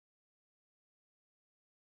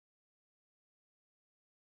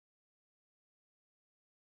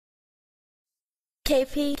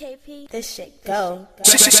KP, this shit go.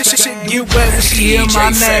 Shit get wet when she hear my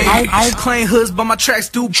name. I don't claim hoods, but my tracks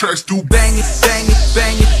do bang it, bang it,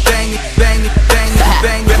 bang it, bang it, bang it, bang it,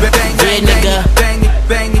 bang it, bang it, bang it, nigga. bang it,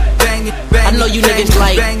 bang it, bang it, bang it. I know you niggas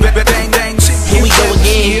like. Here we go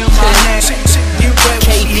again.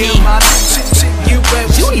 KP.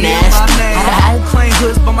 You nasty. I don't claim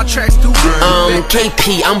hoods, but my tracks do bang.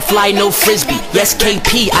 KP, I'm fly, no frisbee. Yes,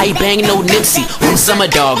 KP, I bang no Nipsey. On summer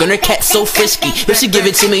dog, and her cat so frisky. If she give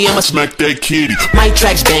it to me, I'ma smack that kitty. My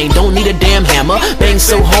tracks bang, don't need a damn hammer. Bang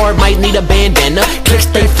so hard, might need a bandana. Clicks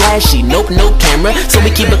stay flashy, nope, no camera. So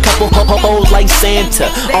we keep a couple hoes like Santa.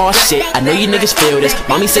 Aw shit, I know you niggas feel this.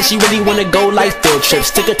 Mommy said she really wanna go like field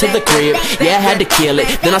trips. Took her to the crib, yeah, I had to kill it.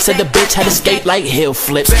 Then I said the bitch had to skate like hill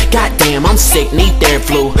flips. Goddamn, I'm sick, need their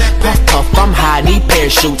flu. Puff puff, I'm high, need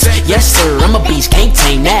parachutes. Yes sir, I'm a beast, can't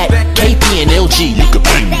tame that. KP and LG, you can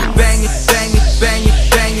bang now. Bang it, bang it, bang it,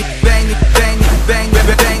 bang it, bang it, bang it, bang it,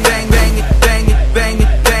 bang bang bang it, bang it, bang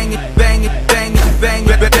it, bang it, bang it, bang it, bang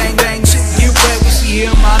it, bang bang. You wet when she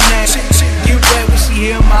hear my name. You wet when she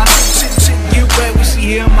hear my name. You wet when she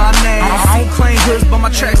hear my name. I don't claim hoods, but my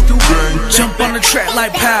tracks do bang. Jump on the track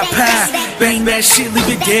like pow pow. Bang that shit, leave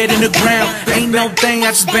it dead in the ground. Ain't no thing,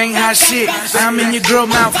 I just bang hot shit. I'm in your girl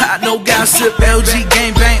mouth, hot, no gossip. LG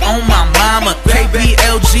gang bang on my mama.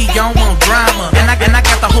 KP.LG, y'all want drama. And I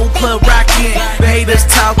got the whole club rockin'. Haters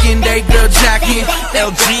talking, they girl jacking.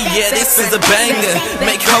 LG, yeah, this is a banger.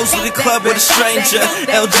 Make hoes to the club with a stranger.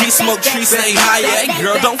 LG smoke trees, stay higher. Hey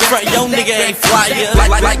girl, don't front, yo nigga ain't flyer.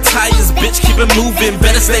 Like tires, bitch, keep it moving.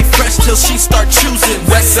 Better stay fresh till she start choosing.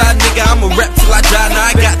 Westside nigga, I'ma rap till I die. Now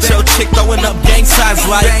I got your chick throwing up gang signs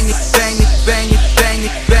like bang it, bang it, bang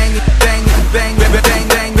it, bang it, bang it, bang it, bang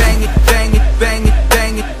it, bang bang bang it, bang it, bang it,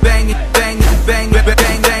 bang it, bang it, bang it, bang it,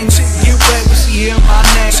 bang bang. You wet when she hear my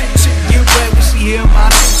name. You wet when she hear my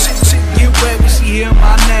name. You wet when she hear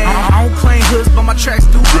my name. I don't claim hoods, but my tracks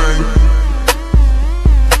do bang.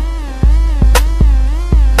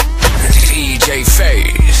 DJ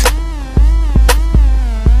Phase.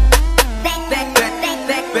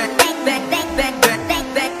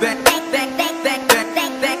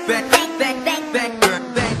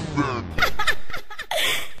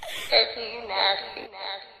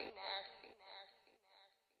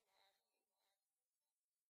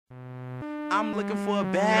 I'm looking for a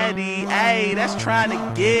baddie, ayy, that's trying to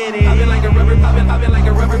get it. Poppin' like a rubber, poppin' like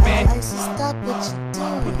a rubber band. Stop what you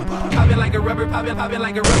do. Poppin' like a rubber, poppin'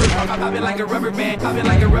 like a rubber, poppin' like a rubber band, poppin'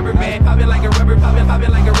 like a rubber band, poppin' like a rubber, poppin'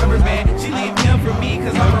 like a rubber band. She leave him for me,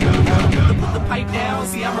 cause I'm a rubber. Put the pipe down,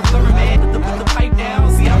 see I'm a plumber man. Put the pipe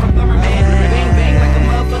down, see I'm a plumber man. Bang bang like a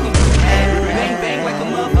motherfucking drummer man. Bang bang like a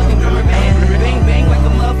motherfucking drummer man. Bang bang like a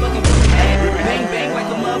motherfucking drummer man. Bang bang like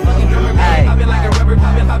a motherfucking drummer man. Poppin' like a rubber,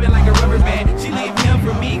 poppin' like a rubber band. She leave him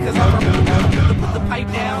for me, cause I'm a rubber. Put the pipe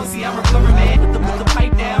down, see I'm a plumber man. Put the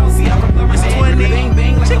pipe down, see I'm a plumber man. Bang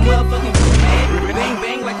bang like a motherfucking drummer man. Bang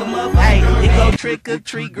bang like a motherfucking drummer man. It go trick or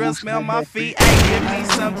treat, girl, smell my feet. Ay, give me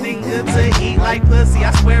something good to eat like pussy.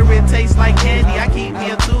 I swear it tastes like candy. I keep me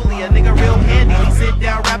a toolie, a nigga real handy. These sit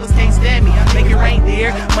down rappers can't stand me. I make it rain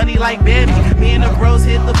dear, money like Bambi. Me and the bros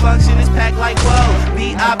hit the function, it's packed like whoa.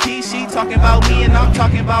 VIP, she talking about me and I'm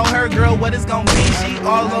talking about her. Girl, what it's gonna be? She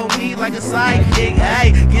all on me like a sidekick.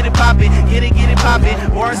 Ay, get it poppin', get it poppin'.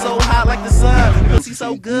 Bar so hot like the sun, pussy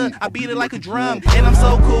so good, I beat it like a drum. And I'm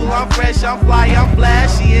so cool, I'm fresh, I'm fly, I'm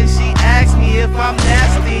flashy. And she asked me if I'm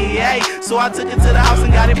nasty, ay. So I took it to the house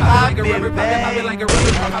and got it poppin', poppin' like a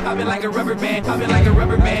rubber, poppin' like a rubber band, poppin' like a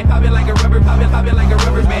rubber band, poppin' like a rubber, poppin' like a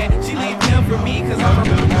rubber band. She leave him for me, cause I'm a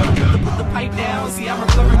rubber. Put the pipe down, see I'm a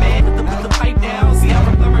plumber man. Put the pipe down, see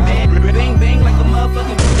I'm a plumber man. Bang bang like a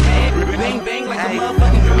motherfucking drummer man. Bang bang like a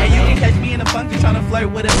motherfucking drummer man. And you can catch me in the funky tryna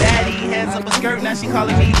flirt with a baddie. Hands up a skirt, now she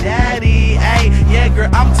calling me daddy. Ay, yeah girl,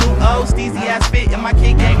 I'm too old. Steezy ass fit and my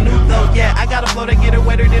kid gang new though. Yeah, I got a flow that get her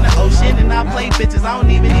wetter than the ocean. And I play bitches, I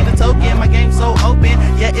don't even need a token. My game's so open,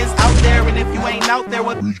 yeah it's out there. And if you ain't out there,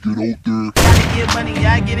 what? Let's get out there. Gotta get money,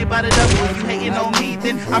 yeah I get it by the double. If you hating on me,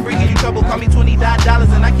 then I'm bringing you trouble. Call me $20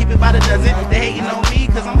 and I keep it by the dozen. They hating on me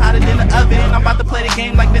cause I'm hotter than the oven. I'm about to play the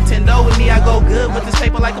game like Nintendo. With me I go good with this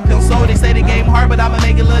paper like a pencil. They say the game hard but I'ma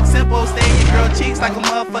make it look simple. Stay in your girl cheeks like a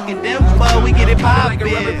motherfucking dimple. We get it poppin'.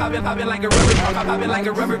 Poppin' like a rubber, poppin' like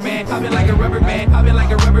a rubber band, poppin' like a rubber band, poppin'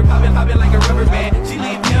 like a rubber, poppin' like a rubber band. She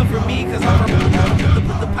leave him for me cause I'm a rubber.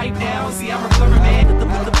 Put the pipe down, see I'm a plumber man.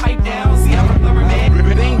 Put the pipe down, see I'm a plumber man.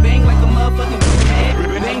 Bang bang like a motherfucking drummer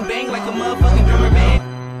man. Bang bang like a motherfucking drummer man.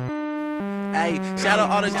 Ay, shout out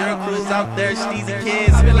all the dirt crews out there, Steezy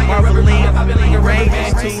kids, Marveline,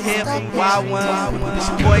 Rangers, 2 Hip, Wild Ones, it's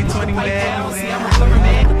your boy 20 man. See I'm a plumber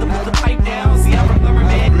man. Put the pipe down, see I'm a plumber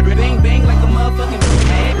man. Bang bang like a motherfucking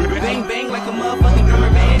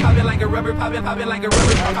rubber, pop it like a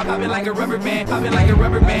rubber, pop it like a rubber band, pop it like a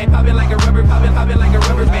rubber band, pop it like a rubber, pop it like a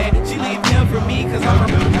rubber band. She leave him for me, cause I'm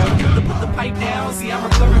a put the pipe down, see I'm a